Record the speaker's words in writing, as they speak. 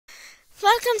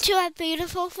Welcome to our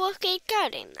beautiful fourth-grade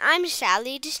garden. I'm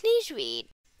Sally the Sneezeweed.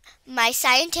 My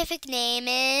scientific name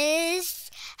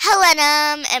is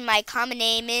Helenum, and my common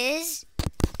name is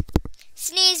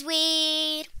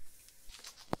Sneezeweed.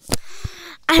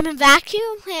 I'm a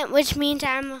vacuum plant, which means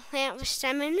I'm a plant with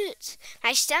stem and roots.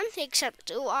 My stem takes up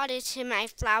the water to my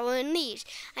flower and leaves.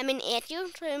 I'm an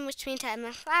angiosperm, which means I'm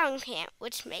a flowering plant,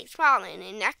 which makes pollen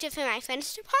and nectar for my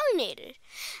friends, the pollinators.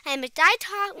 I'm a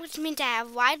diatomic, which means I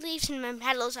have wide leaves and my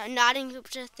petals are not in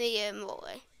groups of 3 or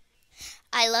more.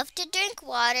 I love to drink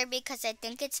water because I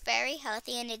think it's very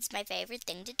healthy and it's my favorite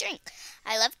thing to drink.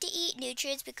 I love to eat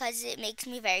nutrients because it makes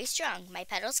me very strong. My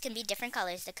petals can be different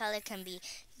colors. The color can be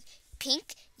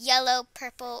pink, yellow,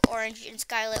 purple, orange, and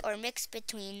scarlet, or mixed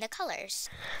between the colors.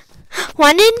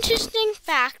 One interesting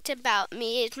fact about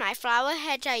me is my flower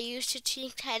heads are used to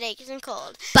treat headaches and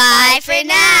colds. Bye for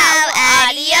now.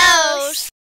 Adios.